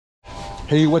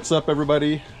Hey, what's up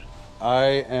everybody?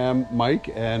 I am Mike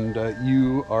and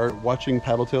you are watching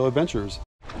Paddletail Adventures.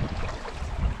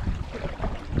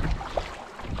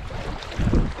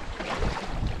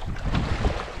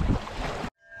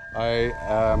 I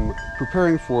am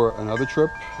preparing for another trip,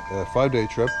 a 5-day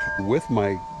trip with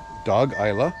my dog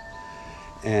Isla.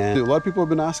 And a lot of people have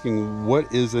been asking,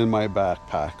 what is in my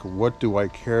backpack? What do I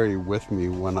carry with me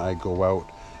when I go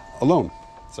out alone?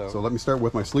 So let me start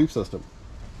with my sleep system.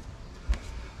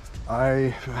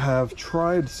 I have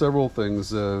tried several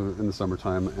things in the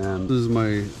summertime, and this is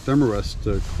my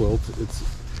Thermarest quilt. It's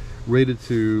rated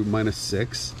to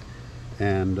 -6,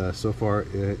 and so far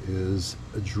it is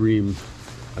a dream.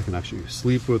 I can actually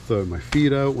sleep with my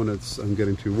feet out when I'm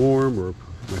getting too warm, or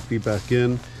my feet back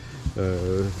in.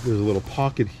 There's a little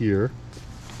pocket here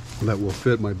that will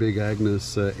fit my Big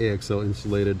Agnes AXL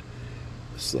insulated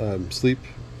sleep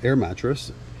air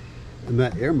mattress, and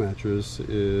that air mattress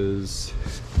is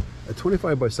a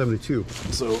 25 by 72.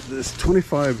 So this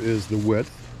 25 is the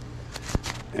width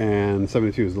and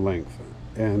 72 is the length,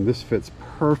 and this fits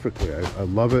perfectly. I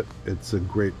love it. It's a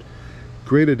great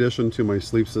addition to my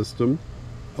sleep system,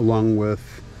 along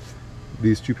with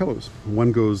these two pillows.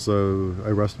 One goes, I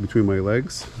rest between my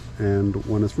legs, and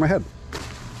one is for my head.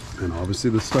 And obviously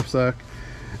the stuff sack.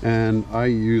 And I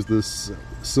use this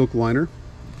silk liner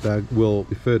that will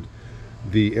fit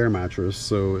the air mattress,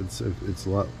 so it's a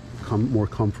lot more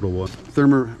comfortable.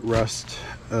 Thermarest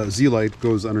Z-Lite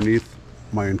goes underneath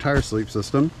my entire sleep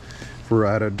system for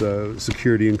added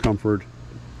security and comfort.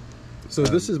 So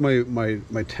this is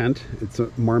my tent. It's a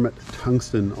Marmot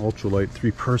Tungsten Ultralight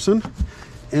 3-person,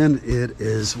 and it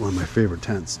is one of my favorite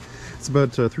tents. It's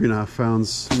about 3.5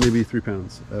 pounds, maybe 3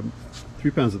 pounds.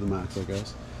 3 pounds at the max, I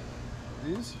guess.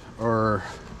 These are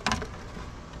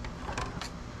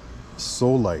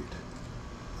so light,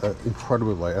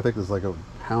 incredibly light. I think there's like 1.5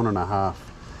 pounds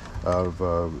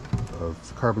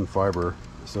of carbon fiber.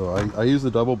 So I use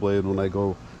the double blade when I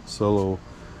go solo,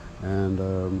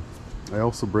 and I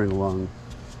also bring along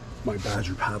my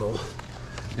Badger paddle.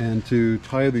 And to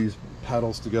tie these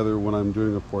paddles together when I'm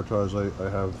doing a portage, I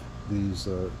have these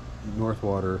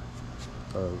Northwater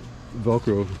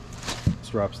Velcro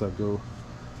straps that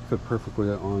fit perfectly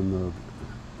on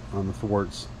the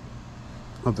thwarts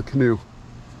of the canoe.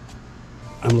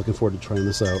 I'm looking forward to trying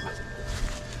this out.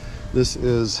 This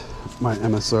is my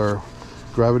MSR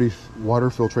gravity water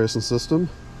filtration system.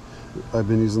 I've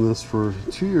been using this for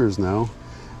 2 years now,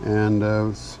 and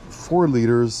 4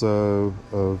 liters of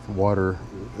water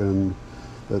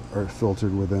that are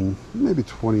filtered within maybe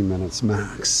 20 minutes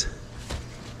max.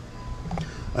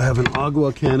 I have an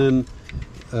Agua Cannon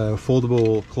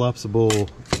foldable, collapsible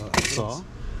saw.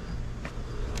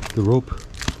 The rope,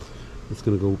 it's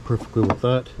going to go perfectly with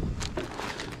that.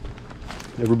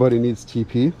 Everybody needs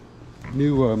TP.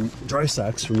 New dry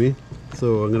sacks for me.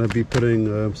 So I'm going to be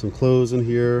putting some clothes in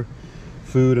here,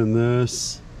 food in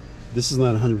this. This is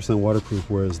not 100% waterproof,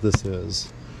 whereas this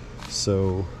is.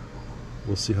 So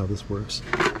we'll see how this works.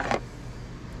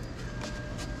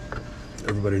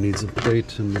 Everybody needs a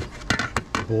plate and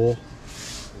a bowl.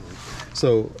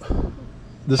 So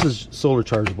this is solar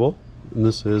chargeable, and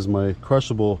this is my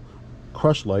crushable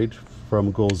crush light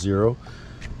from Goal Zero.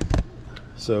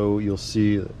 So you'll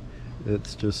see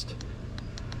it's just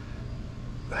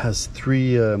has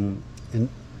 3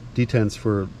 detents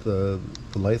for the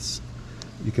lights.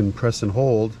 You can press and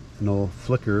hold, and it'll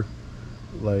flicker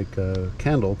like a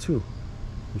candle too,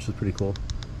 which is pretty cool.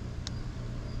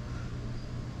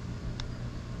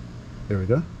 There we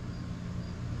go.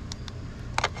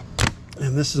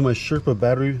 And this is my Sherpa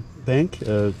battery bank.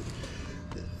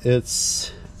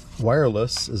 It's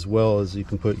wireless, as well as you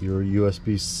can put your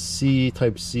USB-C,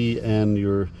 Type-C, and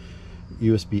your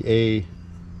USB-A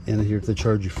in here to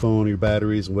charge your phone, your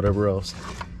batteries, and whatever else.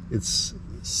 I'm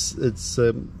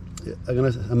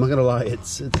not gonna lie,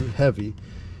 it's heavy.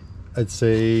 I'd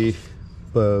say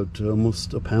about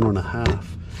almost 1.5 pounds,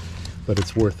 but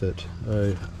it's worth it.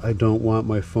 I don't want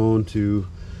my phone to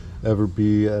ever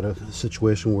be at a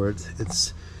situation where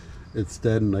it's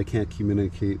dead and I can't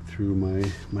communicate through my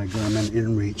Garmin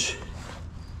InReach.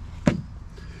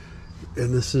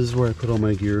 And this is where I put all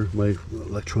my gear, my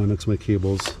electronics, my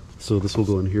cables. So this will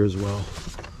go in here as well.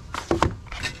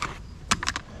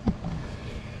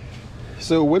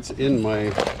 So what's in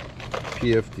my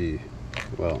PFD?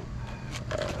 Well,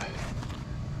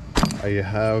 I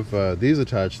have these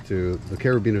attached to, the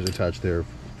carabiners attached there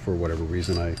for whatever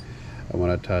reason. I want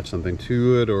to attach something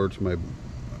to it, or to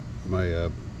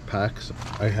my packs.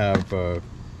 I have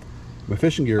my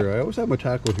fishing gear. I always have my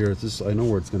tackle here. It's just, I know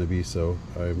where it's going to be, so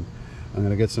I'm going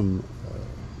to get some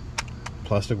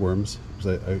plastic worms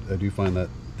because I do find that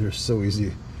they're so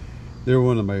easy. They're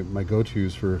one of my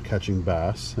go-tos for catching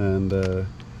bass, and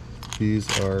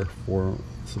these are for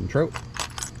some trout.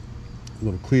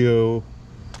 Little Clio,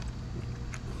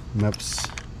 Meps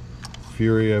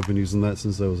Fury. I've been using that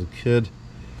since I was a kid.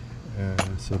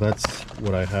 So that's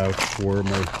what I have for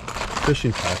my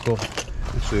fishing tackle.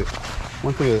 Actually,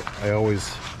 one thing that I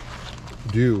always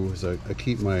do is I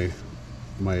keep my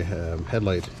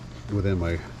headlight within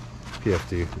my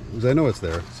PFD, because I know it's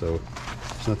there, so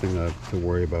there's nothing to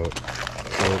worry about.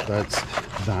 So that's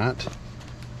that.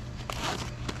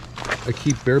 I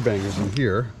keep bear bangers in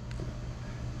here.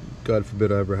 God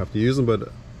forbid I ever have to use them,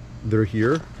 but they're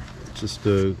here just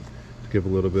to give a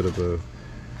little bit of a,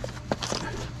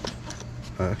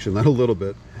 actually not a little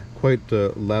bit, quite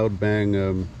a loud bang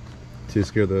to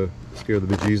scare the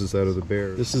bejesus out of the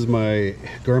bear. This is my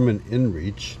Garmin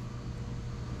InReach,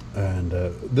 and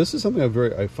this is something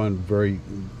I find very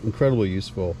incredibly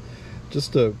useful.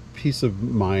 Just a peace of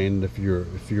mind if you're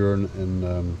in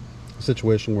a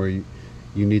situation where you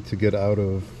need to get out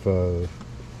of the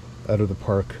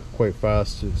park quite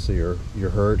fast. So you're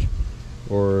hurt,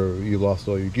 or you lost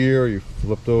all your gear, you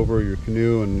flipped over your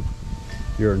canoe, and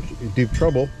you're in deep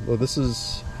trouble. Well, this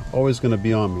is always going to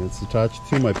be on me. It's attached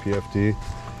to my PFD,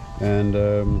 and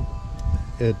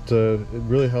it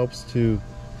really helps to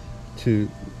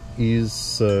ease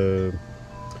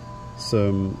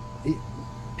some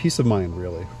peace of mind,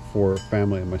 really, for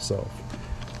family and myself.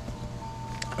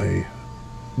 I'm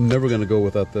never going to go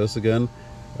without this again.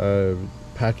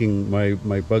 Packing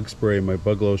my bug spray, my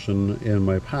bug lotion in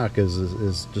my pack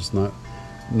is just not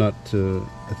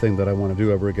a thing that I want to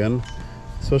do ever again,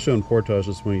 especially on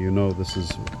portages when you know this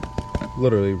is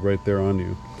literally right there on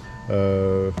you.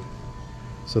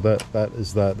 So that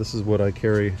is that. This is what I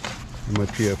carry in my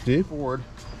PFD. Forward,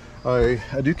 I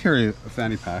do carry a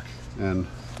fanny pack, and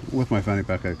with my fanny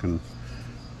pack I can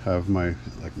have my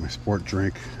sport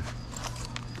drink,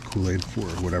 Kool-Aid or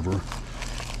whatever,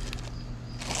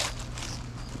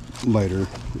 lighter,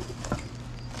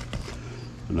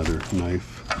 another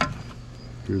knife.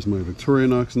 Here's my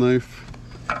Victorinox knife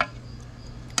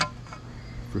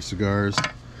for cigars,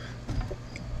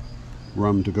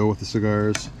 rum to go with the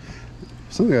cigars.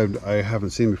 Something I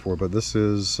haven't seen before, but this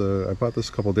is I bought this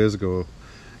a couple days ago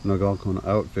in Algonquin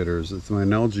Outfitters. It's my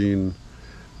Nalgene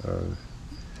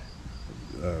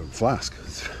flask.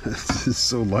 It's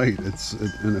so light.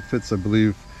 And it fits, I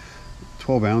believe,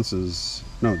 10 ounces,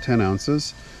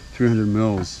 300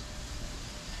 mils.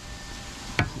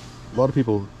 A lot of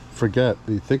people forget,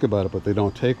 they think about it, but they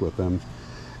don't take with them,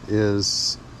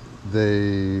 is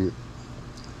they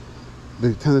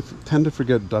tend to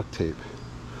forget duct tape,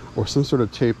 or some sort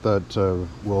of tape that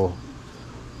will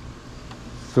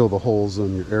fill the holes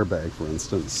in your airbag, for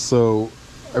instance. So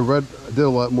I did a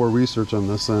lot more research on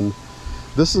this, and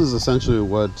this is essentially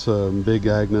what Big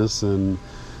Agnes and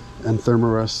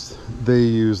Thermarest, they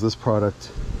use this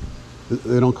product.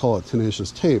 They don't call it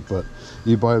tenacious tape, but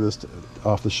you buy this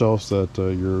off the shelves at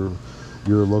your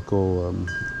local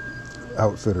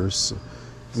outfitters.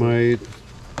 My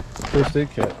first aid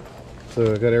kit.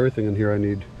 So I got everything in here I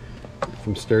need,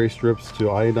 from steri strips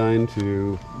to iodine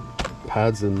to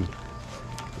pads and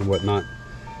whatnot.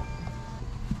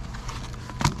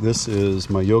 This is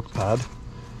my yoke pad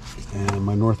and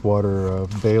my Northwater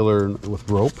baler with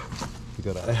rope.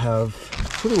 I have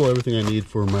pretty well everything I need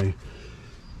for my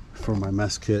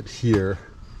mess kit here,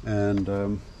 and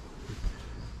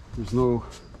there's no,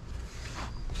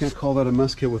 you can't call that a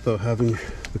mess kit without having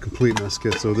the complete mess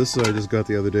kit. So this I just got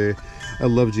the other day. I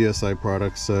love GSI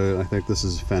products. I think this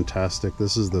is fantastic.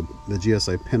 This is the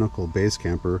GSI Pinnacle Base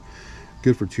Camper,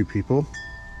 good for 2 people,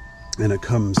 and it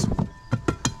comes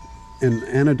in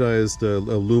anodized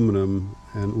aluminum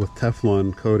and with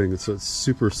Teflon coating, so it's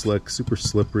super slick, super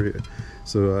slippery.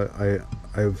 So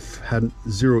I've had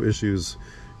 0 issues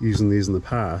using these in the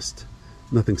past.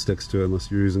 Nothing sticks to it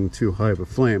unless you're using too high of a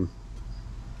flame.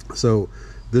 So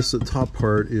this top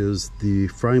part is the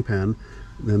frying pan.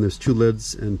 Then there's 2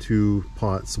 lids and 2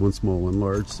 pots, one small, one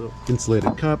large. So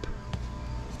insulated cup.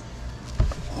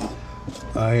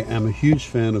 I am a huge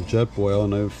fan of Jetboil,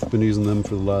 and I've been using them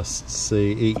for the last,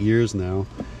 say, 8 years now.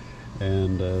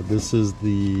 And this is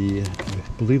the,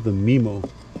 I believe, the Mimo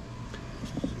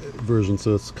version.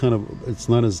 So it's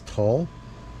not as tall,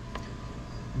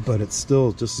 but it's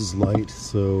still just as light.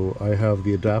 So I have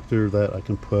the adapter that I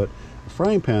can put a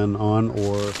frying pan on,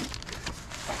 or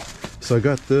so I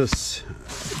got this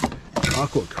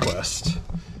Aqua Quest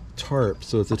tarp.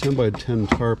 So it's a 10 by 10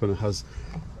 tarp, and it has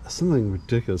something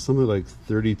ridiculous, something like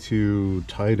 32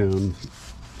 tie down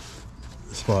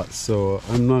spots. So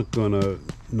I'm not gonna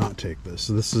not take this.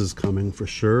 So this is coming for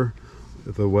sure.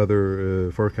 The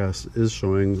weather forecast is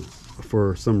showing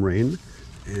for some rain,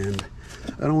 and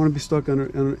I don't want to be stuck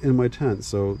in my tent,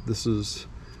 so this is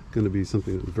going to be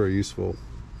something very useful.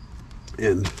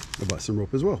 And I bought some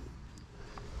rope as well.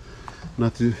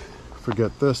 Not to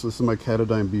forget this is my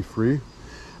Catadine Be Free.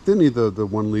 Didn't need the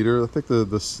 1 liter. I think the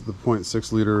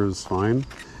 0.6 liter is fine.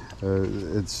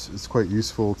 It's quite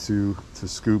useful to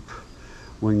scoop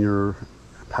when you're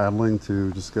paddling,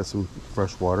 to just get some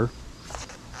fresh water.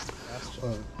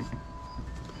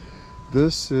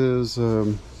 This is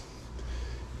a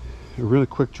really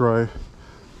quick dry.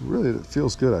 Really, it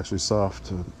feels good actually,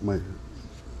 soft. My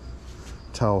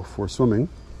towel for swimming.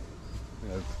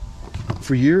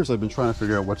 For years I've been trying to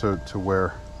figure out what to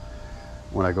wear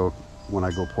when I go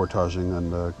portaging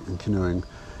and canoeing,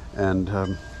 and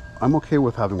I'm okay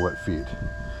with having wet feet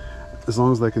as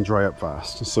long as they can dry up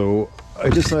fast. So I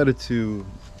decided to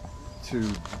do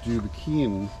the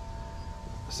Keen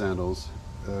sandals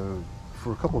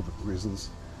for a couple of reasons.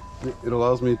 It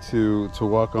allows me to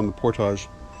walk on the portage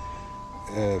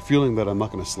feeling that I'm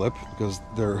not going to slip, because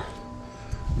they're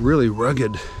really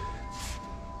rugged.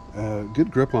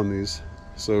 Good grip on these,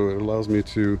 so it allows me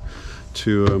to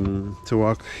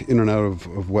walk in and out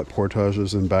of wet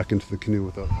portages and back into the canoe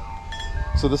without.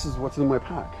 So this is what's in my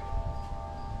pack.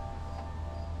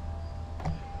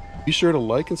 Be sure to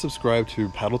like and subscribe to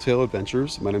Paddletail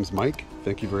Adventures. My name's Mike.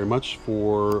 Thank you very much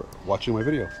for watching my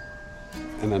video.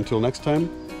 And until next time,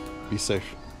 be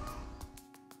safe.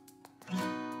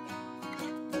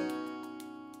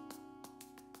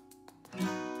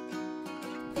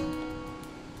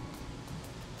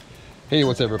 Hey,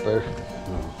 what's up, everybody?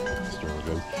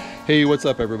 Hey, what's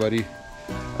up, everybody?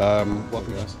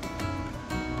 Welcome, guys.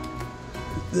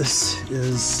 This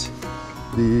is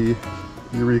the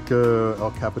Eureka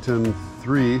El Capitan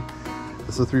 3.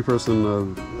 It's a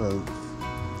 3-person.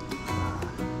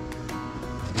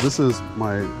 This is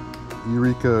my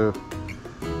Eureka.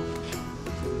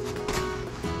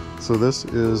 So this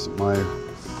is my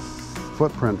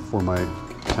footprint for my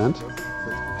tent.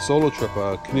 Solo trip,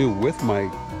 canoe with my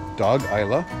dog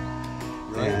Isla,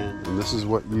 and this is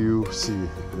what you see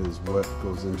is what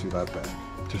goes into that bag.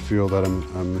 To feel that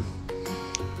I'm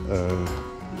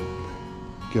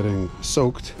getting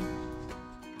soaked